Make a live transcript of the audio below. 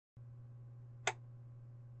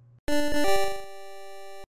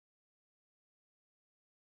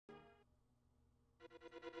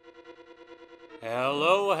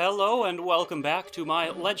Hello, hello, and welcome back to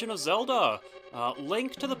my Legend of Zelda,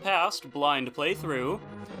 Link to the Past blind playthrough.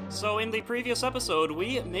 So in the previous episode,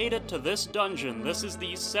 we made it to this dungeon. This is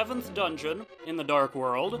the 7th dungeon in the Dark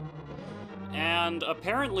World, and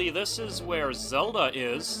apparently this is where Zelda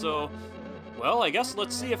is, so, well, I guess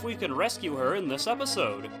let's see if we can rescue her in this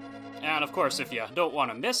episode. And of course, if you don't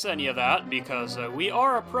want to miss any of that, because we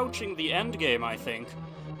are approaching the end game, I think,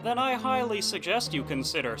 then I highly suggest you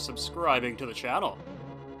consider subscribing to the channel.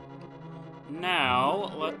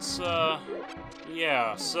 Now, let's,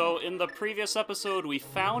 yeah, so in the previous episode we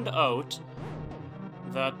found out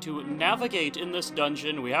that to navigate in this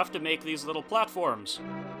dungeon we have to make these little platforms.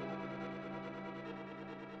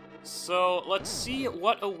 So, let's see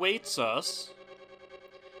what awaits us.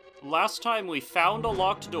 Last time we found a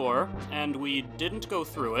locked door, and we didn't go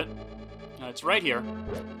through it. It's right here.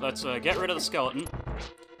 Let's get rid of the skeleton.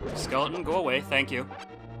 Skeleton, go away, thank you.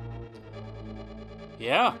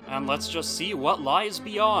 Yeah, and let's just see what lies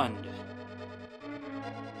beyond.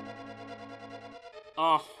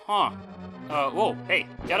 Uh-huh. Whoa, hey,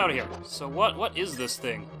 get out of here. So what is this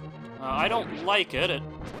thing? I don't like it.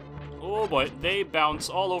 Oh boy, they bounce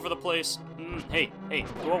all over the place. Hey,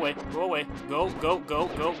 go away, go away. Go, go, go,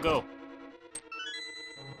 go, go.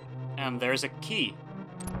 And there's a key.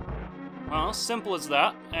 Well, simple as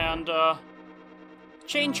that, and,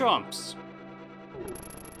 Chain Chomps.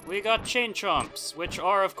 We got Chain Chomps, which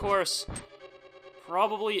are, of course,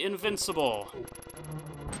 probably invincible.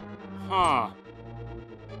 Huh.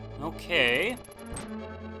 Okay.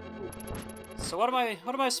 So what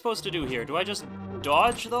am I supposed to do here? Do I just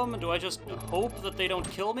dodge them? Do I just hope that they don't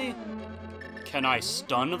kill me? Can I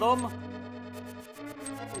stun them?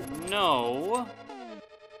 No.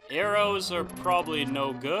 Arrows are probably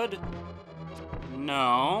no good.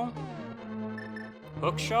 No.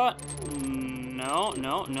 Hookshot? No,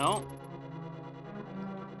 no, no.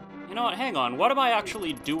 You know what, hang on, what am I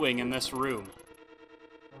actually doing in this room?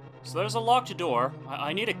 So there's a locked door.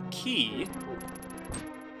 I need a key.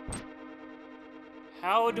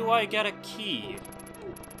 How do I get a key?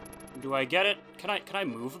 Do I get it? Can I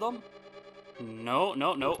move them? No,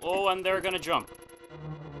 no, no. Oh, and they're gonna jump.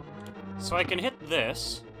 So I can hit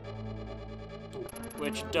this,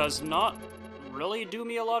 which does not really do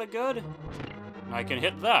me a lot of good. I can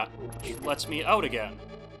hit that, which lets me out again.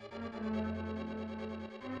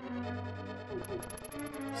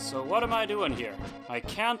 So what am I doing here? I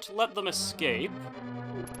can't let them escape.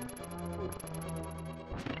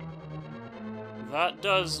 That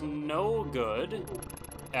does no good,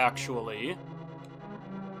 actually.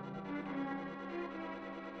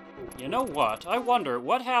 You know what? I wonder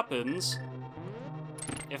what happens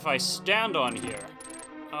if I stand on here.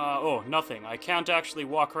 Oh, nothing. I can't actually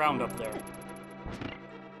walk around up there.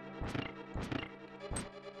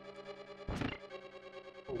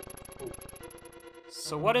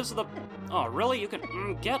 So what is the... Oh, really? You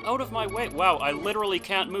can... get out of my way. Wow, I literally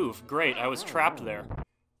can't move. Great, I was trapped there.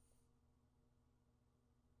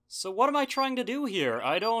 So what am I trying to do here?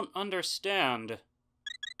 I don't understand.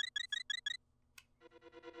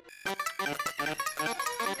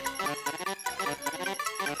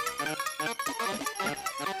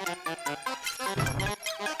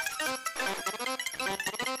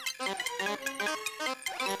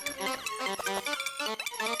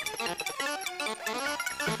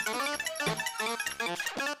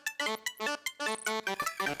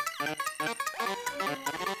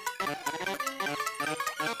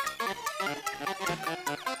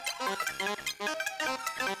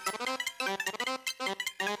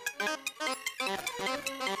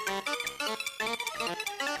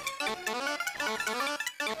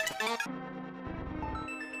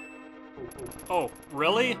 Oh,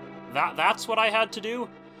 really? That's what I had to do?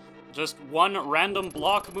 Just one random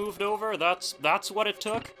block moved over? That's what it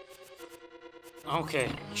took? Okay,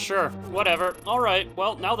 sure, whatever. Alright,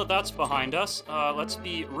 well, now that that's behind us, let's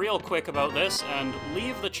be real quick about this and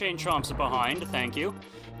leave the Chain Chomps behind, thank you,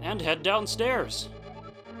 and head downstairs.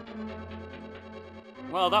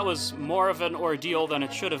 Well, that was more of an ordeal than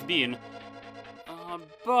it should have been.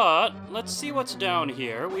 But let's see what's down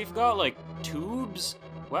here. We've got, like, tubes.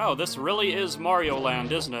 Wow, this really is Mario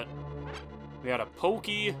Land, isn't it? We got a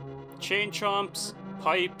Pokey, Chain Chomps,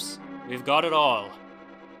 pipes. We've got it all.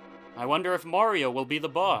 I wonder if Mario will be the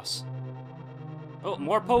boss. Oh,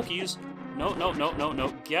 more Pokies. No, no, no, no,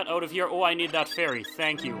 no. Get out of here. Oh, I need that fairy.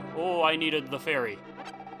 Thank you. Oh, I needed the fairy.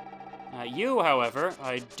 You, however,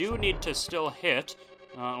 I do need to still hit.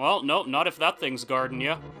 Well, no, not if that thing's guarding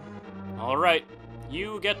you. Alright,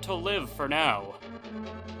 you get to live for now.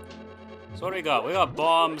 So what do we got? We got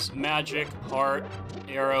bombs, magic, heart,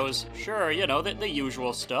 arrows. Sure, you know, the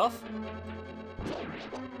usual stuff.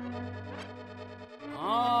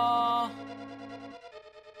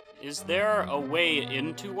 Is there a way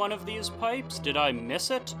into one of these pipes? Did I miss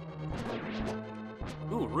it?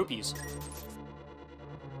 Ooh, rupees.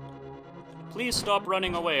 Please stop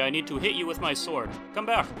running away. I need to hit you with my sword. Come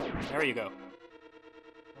back. There you go.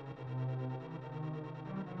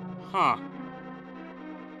 Huh.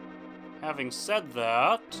 Having said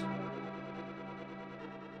that...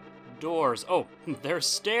 Doors. Oh, there's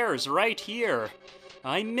stairs right here.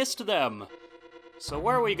 I missed them. So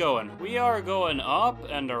where are we going? We are going up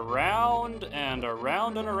and around and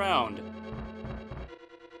around and around.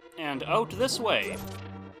 And out this way.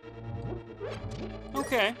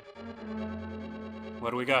 Okay.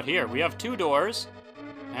 What do we got here? We have 2 doors.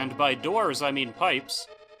 And by doors, I mean pipes.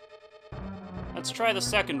 Let's try the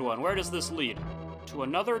second one. Where does this lead? To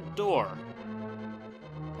another door.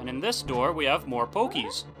 And in this door, we have more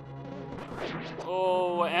pokies.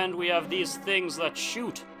 Oh, and we have these things that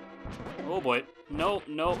shoot. Oh boy. No,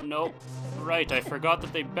 no, no. Right, I forgot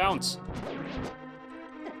that they bounce.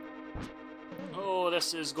 Oh,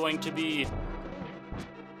 this is going to be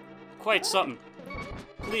quite something.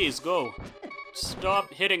 Please, go.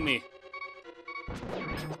 Stop hitting me.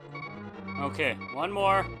 Okay, one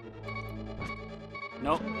more.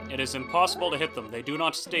 Nope, it is impossible to hit them. They do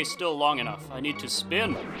not stay still long enough. I need to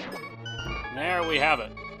spin. There we have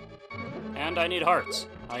it. And I need hearts.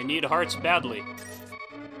 I need hearts badly.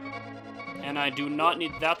 And I do not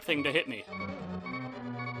need that thing to hit me.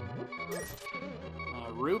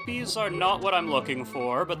 Rupees are not what I'm looking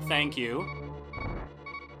for, but thank you.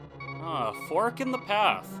 Fork in the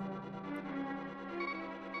path.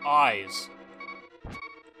 Eyes.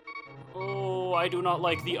 Oh, I do not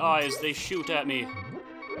like the eyes. They shoot at me.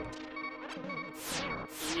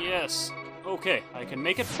 Yes. Okay, I can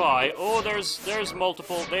make it by. Oh, there's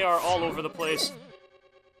multiple. They are all over the place.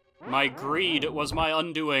 My greed was my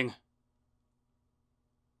undoing.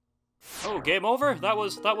 Oh, game over? That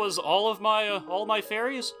was all of my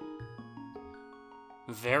fairies?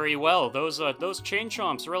 Very well. Those Chain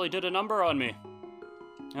Chomps really did a number on me.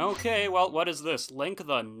 Okay, well, what is this? Link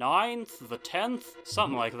the 9th? The 10th?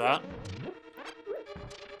 Something like that.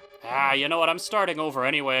 Ah, you know what? I'm starting over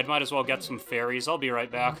anyway. I might as well get some fairies. I'll be right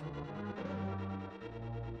back.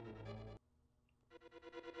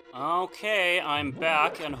 Okay, I'm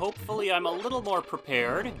back, and hopefully I'm a little more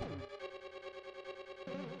prepared.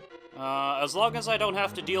 As long as I don't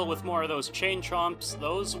have to deal with more of those Chain Chomps,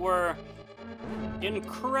 those were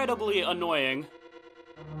incredibly annoying.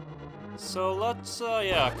 So let's,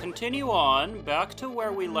 continue on, back to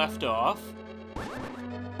where we left off.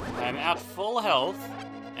 I'm at full health,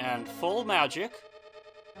 and full magic.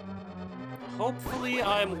 Hopefully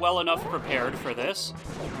I'm well enough prepared for this.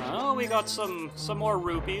 Oh, we got some more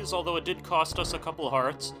rupees, although it did cost us a couple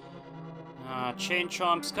hearts. Chain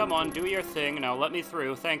Chomps, come on, do your thing. Now let me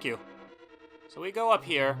through, thank you. So we go up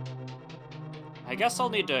here. I guess I'll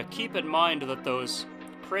need to keep in mind that those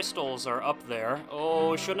crystals are up there.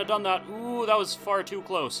 Oh, shouldn't have done that. Ooh, that was far too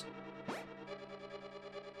close.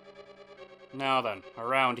 Now then,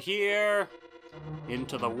 around here,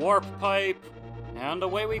 into the warp pipe, and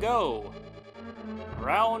away we go.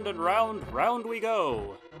 Round and round, round we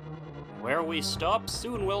go. Where we stop,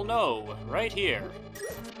 soon we'll know. Right here.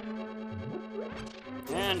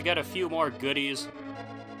 And get a few more goodies.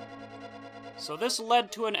 So this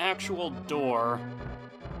led to an actual door.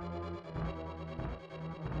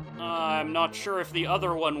 I'm not sure if the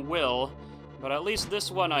other one will, but at least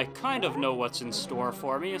this one I kind of know what's in store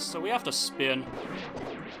for me, so we have to spin.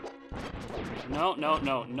 No, no,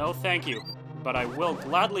 no, no thank you. But I will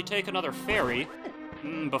gladly take another fairy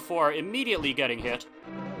before immediately getting hit.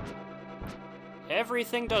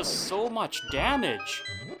 Everything does so much damage.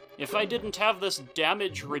 If I didn't have this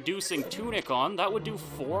damage-reducing tunic on, that would do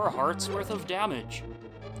 4 hearts worth of damage.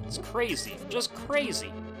 It's crazy. Just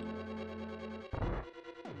crazy.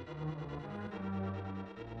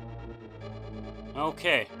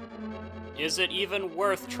 Okay. Is it even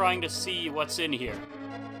worth trying to see what's in here?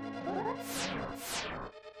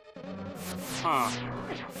 Huh.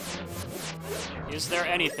 Is there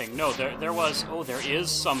anything? No, there was... Oh, there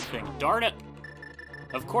is something. Darn it!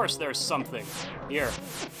 Of course there's something. Here.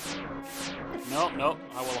 Nope, nope.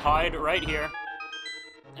 I will hide right here.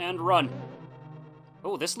 And run.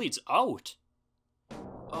 Oh, this leads out.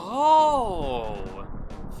 Oh!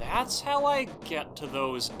 That's how I get to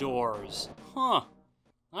those doors. Huh.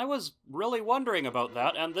 I was really wondering about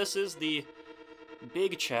that, and this is the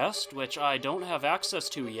big chest, which I don't have access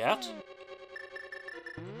to yet.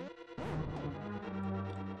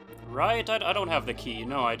 Right? I don't have the key.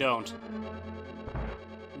 No, I don't.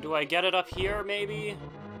 Do I get it up here, maybe?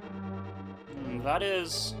 That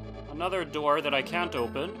is Another door that I can't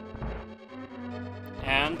open.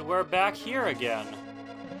 And we're back here again.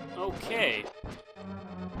 Okay.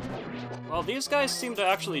 Well, these guys seem to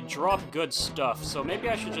actually drop good stuff, so maybe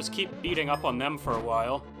I should just keep beating up on them for a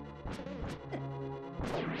while.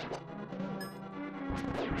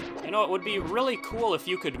 You know, it would be really cool if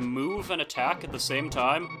you could move and attack at the same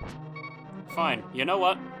time. Fine, you know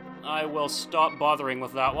what? I will stop bothering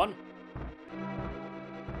with that one.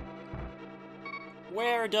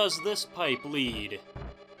 Where does this pipe lead?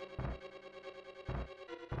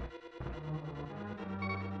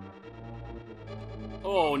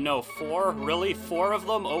 Oh no, 4? Really? 4 of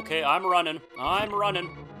them? Okay, I'm running. I'm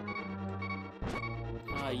running.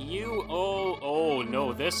 Oh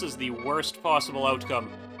no, this is the worst possible outcome.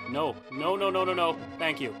 No, no, no, no, no, no.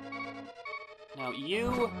 Thank you. Now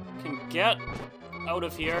you can get out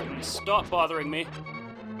of here and stop bothering me.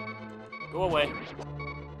 Go away.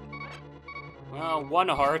 Well, 1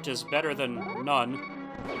 heart is better than none.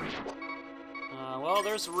 Well,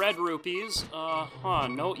 there's red rupees.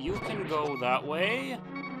 No, you can go that way.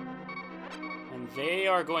 And they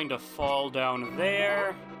are going to fall down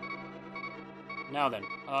there. Now then,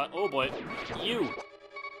 oh boy, you!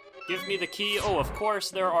 Give me the key. Oh, of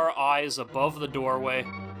course there are eyes above the doorway.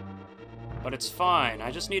 But it's fine,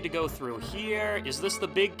 I just need to go through here. Is this the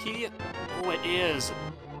big key? Oh, it is.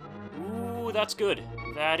 Ooh, that's good.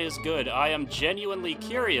 That is good. I am genuinely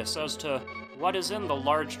curious as to what is in the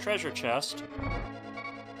large treasure chest.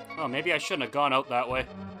 Oh, maybe I shouldn't have gone out that way.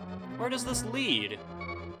 Where does this lead?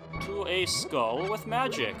 To a skull with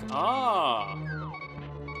magic. Ah.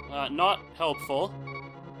 Not helpful.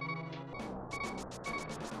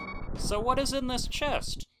 So what is in this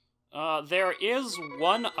chest? There is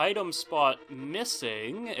 1 item spot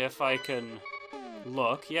missing, if I can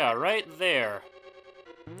look. Yeah, right there.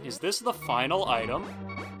 Is this the final item?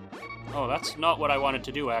 Oh, that's not what I wanted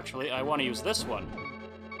to do, actually. I want to use this one.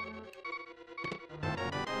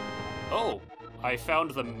 Oh, I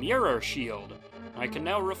found the mirror shield. I can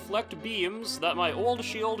now reflect beams that my old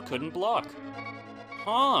shield couldn't block.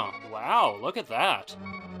 Huh, wow, look at that.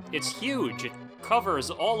 It's huge, it covers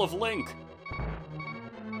all of Link.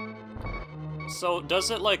 So,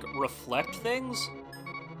 does it, like, reflect things?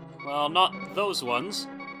 Well, not those ones.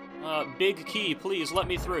 Big key, please let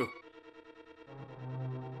me through.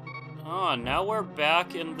 Ah, now we're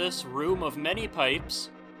back in this room of many pipes.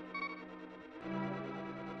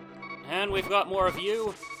 And we've got more of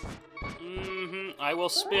you. I will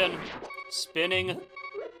spin. Spinning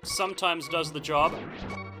sometimes does the job.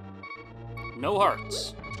 No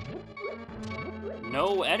hearts.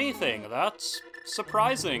 No anything. That's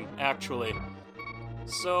surprising, actually.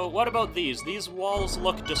 So, what about these? These walls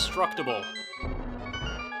look destructible.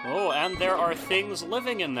 Oh, and there are things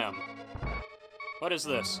living in them. What is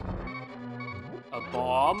this? A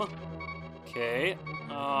bomb? Okay.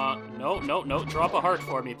 No. Drop a heart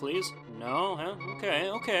for me, please. No, huh?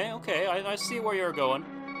 Okay. I see where you're going.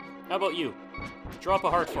 How about you? Drop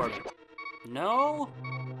a heart for me. No?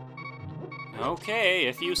 Okay,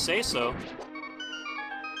 if you say so.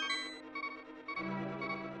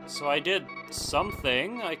 So I did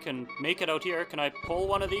something. I can make it out here. Can I pull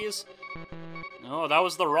one of these? No, that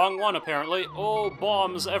was the wrong one, apparently. Oh,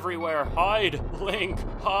 bombs everywhere. Hide, Link,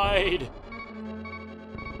 hide.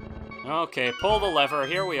 Okay, pull the lever.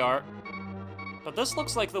 Here we are. But this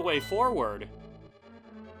looks like the way forward.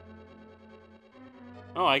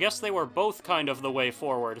 Oh, I guess they were both kind of the way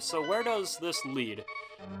forward. So where does this lead?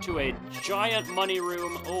 To a giant money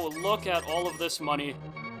room. Oh, look at all of this money.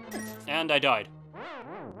 And I died.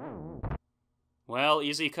 Well,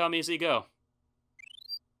 easy come, easy go.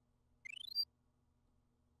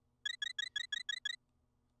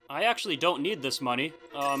 I actually don't need this money.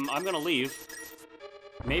 I'm gonna leave.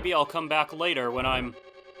 Maybe I'll come back later when I'm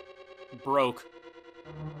broke.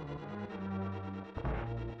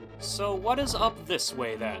 So what is up this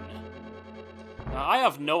way, then? I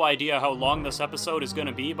have no idea how long this episode is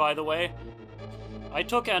gonna be, by the way. I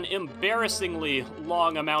took an embarrassingly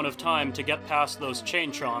long amount of time to get past those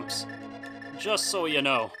Chain Chomps. Just so you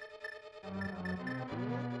know.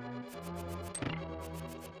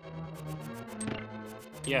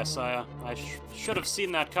 Yes, I should have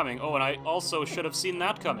seen that coming. Oh, and I also should have seen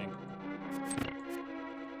that coming.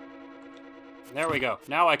 There we go.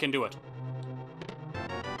 Now I can do it.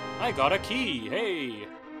 I got a key. Hey!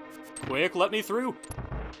 Quick, let me through.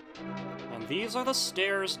 And these are the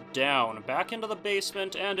stairs down, back into the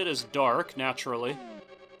basement, and it is dark, naturally.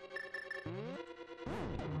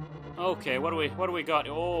 Okay, what do we got?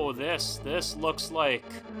 Oh, this looks like...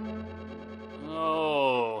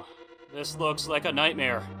 Oh... This looks like a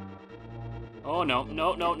nightmare. Oh, no.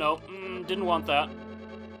 Didn't want that.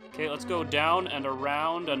 Okay, let's go down and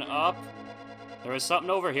around and up. There is something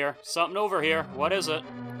over here. Something over here. What is it?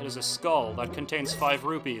 It is a skull that contains 5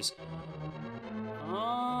 rupees.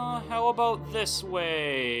 How about this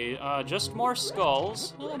way? Just more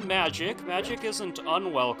skulls. Oh, magic. Magic isn't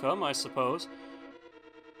unwelcome, I suppose.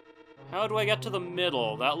 How do I get to the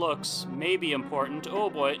middle? That looks maybe important. Oh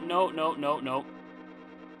boy. No, no, no, no.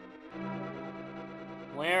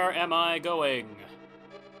 Where am I going?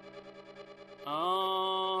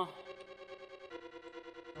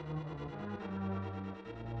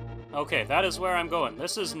 Okay, that is where I'm going.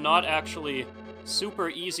 This is not actually super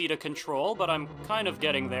easy to control, but I'm kind of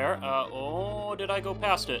getting there. Oh, did I go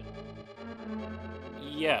past it?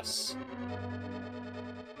 Yes.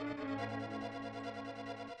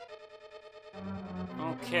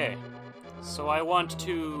 Okay. So I want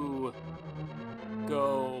to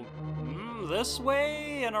go this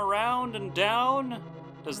way and around and down.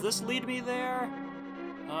 Does this lead me there?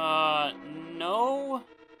 No?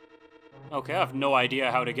 Okay, I have no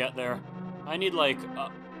idea how to get there. I need, like,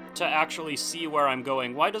 to actually see where I'm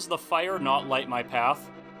going. Why does the fire not light my path?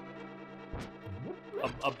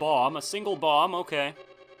 A bomb, a single bomb, okay.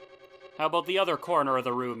 How about the other corner of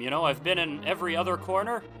the room? You know, I've been in every other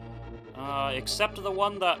corner, except the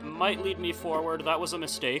one that might lead me forward. That was a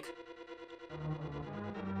mistake.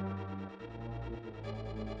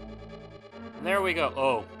 There we go.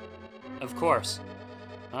 Oh, of course.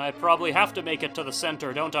 I probably have to make it to the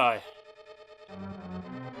center, don't I?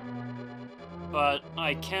 But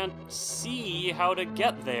I can't see how to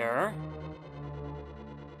get there.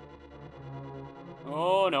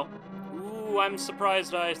 Oh, no. Ooh, I'm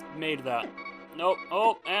surprised I made that. Nope.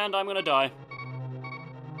 Oh, and I'm gonna die.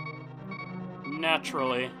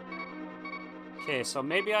 Naturally. Okay, so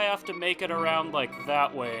maybe I have to make it around, like,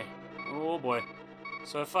 that way. Oh, boy.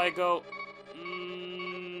 So if I go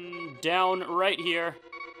down right here,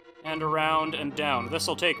 and around and down.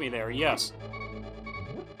 This'll take me there, yes.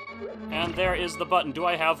 And there is the button. Do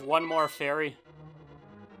I have one more fairy?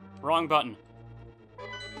 Wrong button.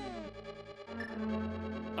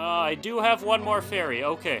 I do have one more fairy,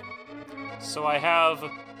 okay. So I have,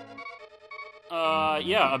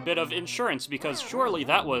 yeah, a bit of insurance, because surely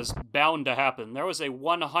that was bound to happen. There was a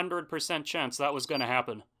 100% chance that was gonna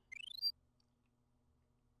happen.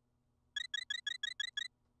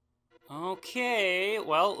 Okay,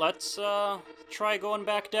 well, let's, try going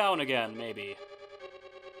back down again, maybe.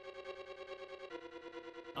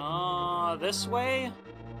 This way?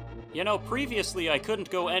 You know, previously I couldn't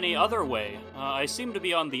go any other way. I seem to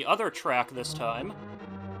be on the other track this time.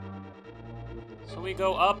 So we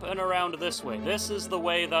go up and around this way. This is the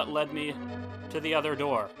way that led me to the other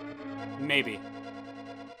door. Maybe.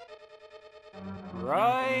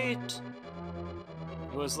 Right?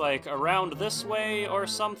 It was like around this way or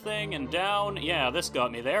something and down. Yeah, this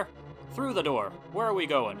got me there. Through the door. Where are we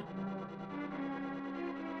going?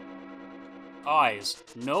 Eyes.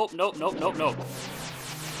 Nope, nope, nope, nope, nope.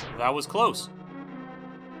 That was close.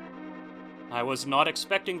 I was not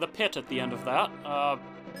expecting the pit at the end of that.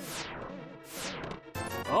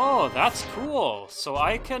 Oh, that's cool. So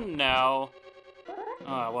I can now...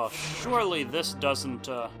 well, surely this doesn't,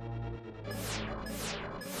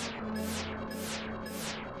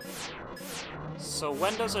 So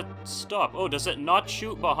when does it stop? Oh, does it not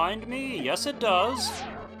shoot behind me? Yes, it does.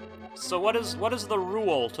 So what is the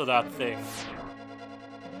rule to that thing?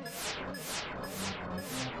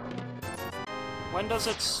 When does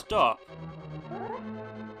it stop?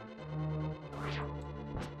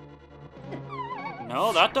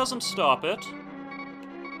 No, that doesn't stop it.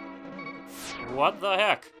 What the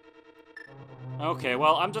heck? Okay,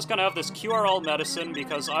 well, I'm just gonna have this cure-all medicine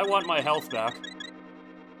because I want my health back.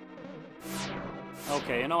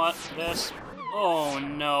 Okay, you know what? This... Oh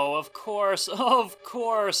no, of course, of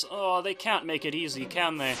course! Oh, they can't make it easy,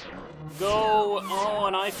 can they? Go! Oh,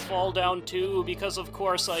 and I fall down too, because of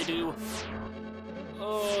course I do.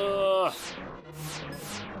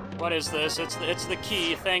 What is this? It's the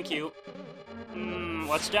key, thank you.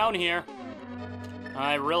 What's down here?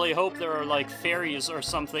 I really hope there are, like, fairies or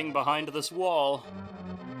something behind this wall.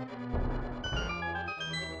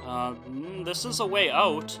 This is a way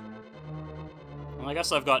out. Well, I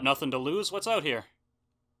guess I've got nothing to lose. What's out here?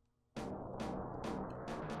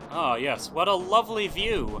 Oh, yes. What a lovely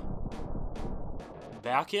view.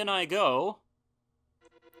 Back in I go.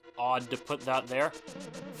 Odd to put that there.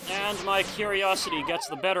 And my curiosity gets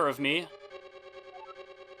the better of me.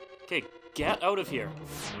 Okay, get out of here.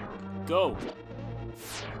 Go.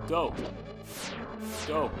 Go.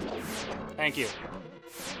 Go. Thank you.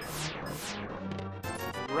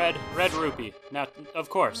 Red rupee. Now, of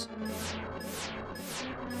course.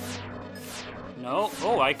 No.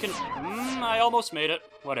 Oh, I can... I almost made it.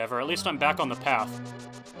 Whatever, at least I'm back on the path.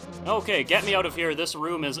 Okay, get me out of here. This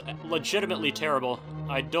room is legitimately terrible.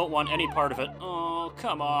 I don't want any part of it. Oh,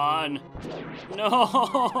 come on.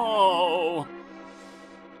 No!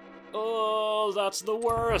 Oh, that's the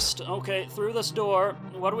worst. Okay, through this door.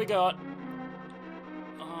 What do we got?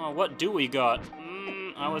 Oh, what do we got?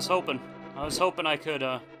 I was hoping I could,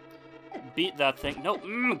 beat that thing.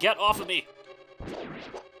 No, get off of me!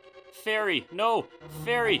 Fairy, no!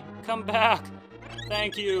 Fairy, come back!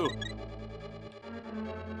 Thank you!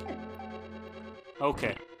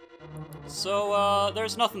 Okay. So,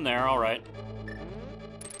 there's nothing there, alright.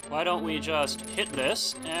 Why don't we just hit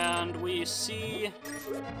this, and we see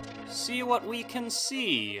what we can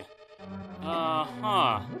see.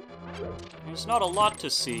 Uh-huh. There's not a lot to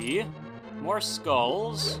see. More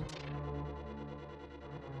skulls.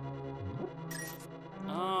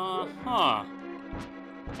 Uh-huh.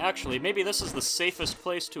 Actually, maybe this is the safest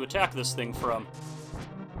place to attack this thing from.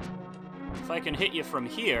 If I can hit you from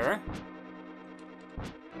here...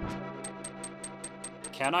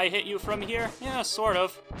 Can I hit you from here? Yeah, sort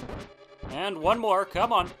of. And one more.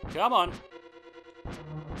 Come on. Come on.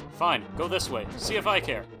 Fine. Go this way. See if I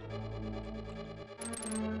care.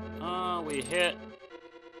 We hit...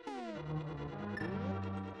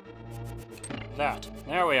 that.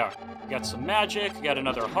 There we are. Got some magic. Got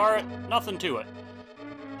another heart. Nothing to it.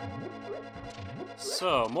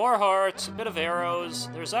 So, more hearts. A bit of arrows.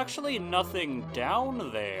 There's actually nothing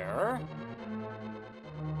down there.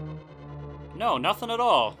 No, nothing at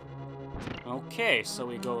all. Okay, so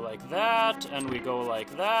we go like that, and we go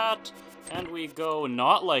like that, and we go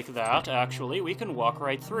not like that, actually. We can walk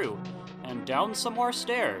right through. And down some more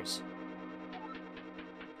stairs.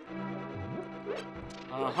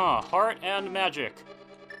 Uh-huh, heart and magic.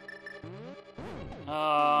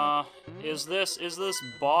 Is this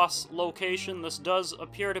boss location? This does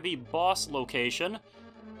appear to be boss location.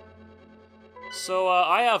 So,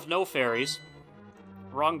 I have no fairies.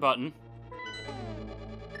 Wrong button.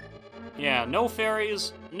 Yeah, no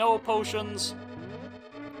fairies, no potions,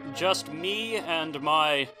 just me and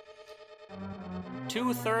my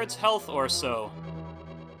 2/3 health or so.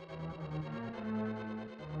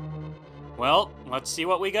 Well, let's see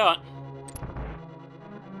what we got.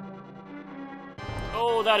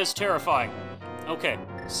 Oh, that is terrifying. Okay,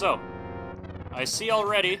 so, I see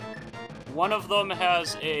already, one of them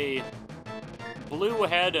has a blue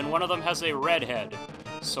head and one of them has a red head.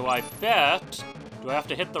 So I bet... Do I have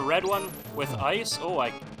to hit the red one with ice? Oh,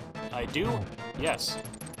 I do? Yes.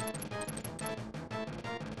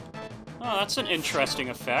 Oh, that's an interesting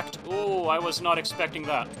effect. Oh, I was not expecting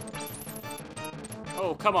that.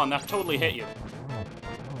 Oh, come on, that totally hit you.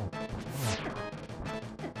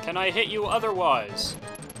 Can I hit you otherwise?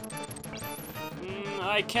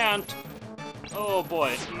 I can't. Oh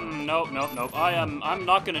boy. Nope. I'm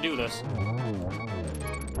not gonna do this.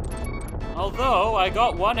 Although, I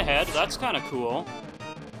got one head, that's kind of cool.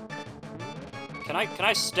 Can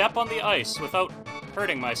I step on the ice without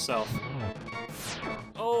hurting myself?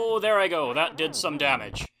 Oh, there I go, that did some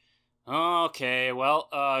damage. Okay, well,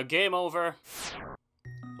 game over.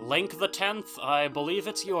 Link the 10th, I believe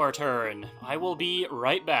it's your turn. I will be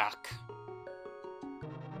right back.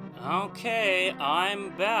 Okay,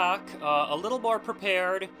 I'm back, a little more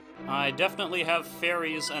prepared. I definitely have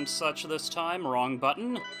fairies and such this time, wrong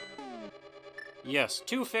button. Yes,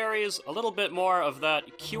 2 fairies, a little bit more of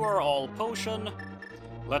that cure-all potion.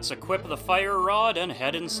 Let's equip the fire rod and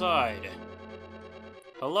head inside.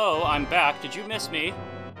 Hello, I'm back. Did you miss me?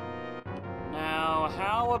 Now,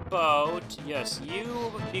 how about... Yes,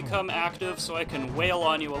 you become active so I can wail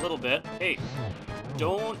on you a little bit. Hey,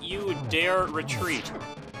 don't you dare retreat.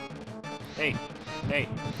 Hey,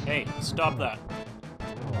 stop that.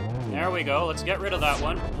 There we go, let's get rid of that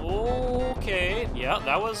one. Okay, yeah,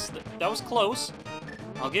 that was close.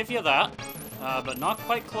 I'll give you that, but not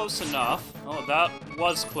quite close enough. Oh, that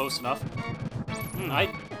was close enough.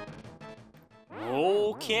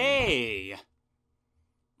 Okay.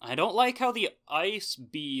 I don't like how the ice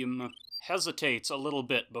beam hesitates a little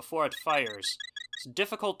bit before it fires. It's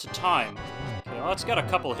difficult to time. Okay, let's get a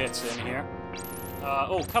couple hits in here.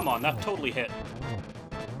 Oh, come on, that totally hit.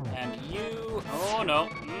 And you... Oh, no.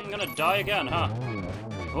 I'm gonna die again, huh?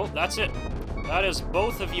 Oh, that's it. That is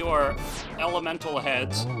both of your elemental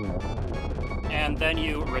heads. And then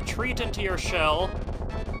you retreat into your shell.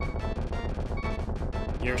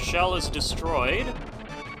 Your shell is destroyed.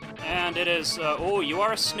 And it is... oh, you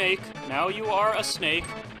are a snake. Now you are a snake.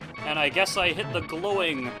 And I guess I hit the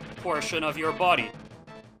glowing portion of your body.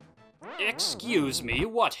 Excuse me,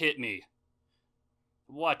 what hit me?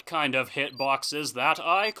 What kind of hitbox is that?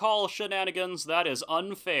 I call shenanigans. That is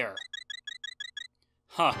unfair.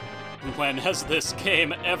 Huh. When has this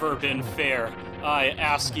game ever been fair? I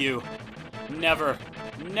ask you. Never.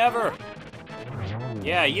 Never.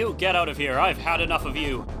 Yeah, you get out of here. I've had enough of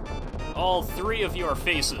you. All three of your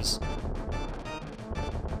faces.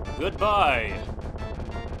 Goodbye.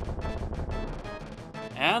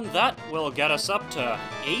 And that will get us up to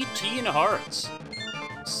 18 hearts.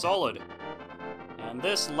 Solid. And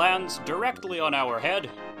this lands directly on our head.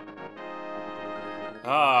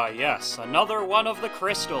 Ah, yes, another one of the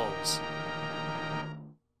crystals.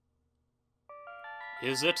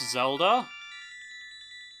 Is it Zelda?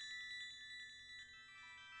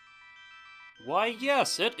 Why,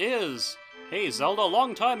 yes, it is. Hey, Zelda,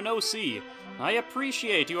 long time no see. I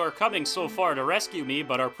appreciate you are coming so far to rescue me,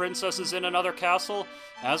 but our princess is in another castle.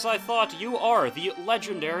 As I thought, you are the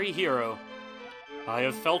legendary hero. I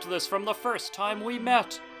have felt this from the first time we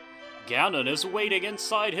met. Ganon is waiting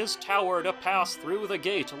inside his tower to pass through the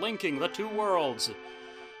gate linking the two worlds.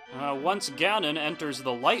 Once Ganon enters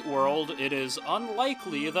the light world, it is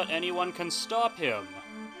unlikely that anyone can stop him.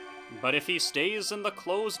 But if he stays in the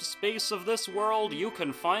closed space of this world, you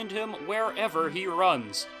can find him wherever he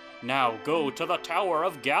runs. Now go to the Tower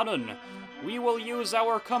of Ganon. We will use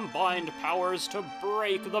our combined powers to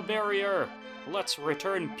break the barrier. Let's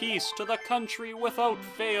return peace to the country without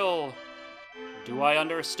fail. Do I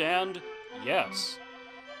understand? Yes.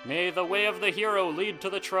 May the way of the hero lead to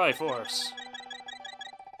the Triforce.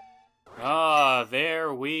 Ah,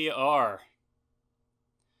 there we are.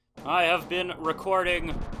 I have been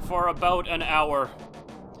recording for about an hour.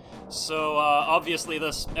 So, obviously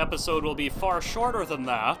this episode will be far shorter than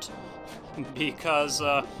that. Because,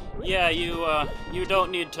 yeah, you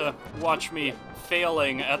don't need to watch me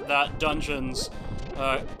failing at that dungeon's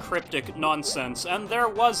cryptic nonsense. And there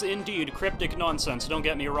was indeed cryptic nonsense, don't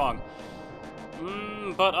get me wrong.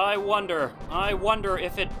 But I wonder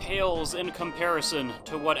if it pales in comparison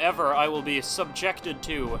to whatever I will be subjected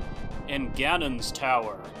to in Ganon's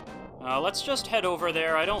tower. Let's just head over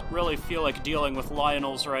there. I don't really feel like dealing with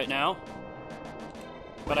Lionels right now.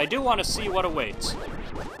 But I do want to see what awaits.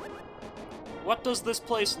 What does this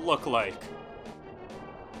place look like?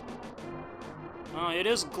 It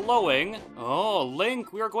is glowing. Oh,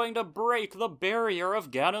 Link, we are going to break the barrier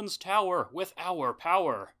of Ganon's tower with our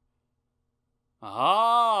power.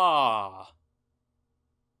 Ah!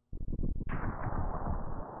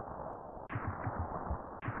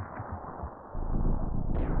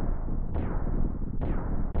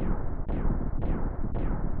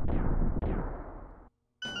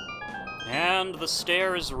 And the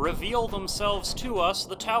stairs reveal themselves to us.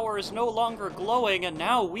 The tower is no longer glowing, and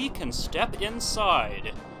now we can step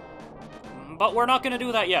inside. But we're not going to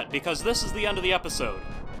do that yet, because this is the end of the episode.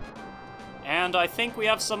 And I think we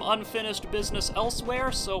have some unfinished business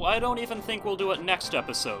elsewhere, so I don't even think we'll do it next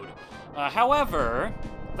episode. However,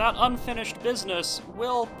 that unfinished business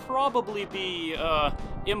will probably be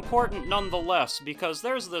important nonetheless, because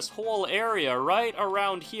there's this whole area right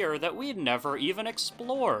around here that we never even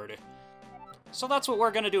explored. So that's what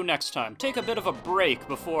we're going to do next time. Take a bit of a break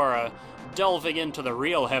before delving into the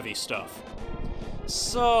real heavy stuff.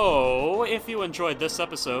 So, if you enjoyed this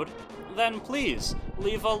episode, then please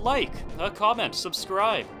leave a like, a comment,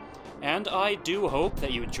 subscribe. And I do hope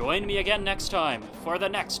that you join me again next time for the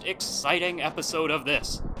next exciting episode of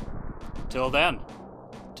this. Till then,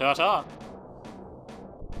 ta-ta!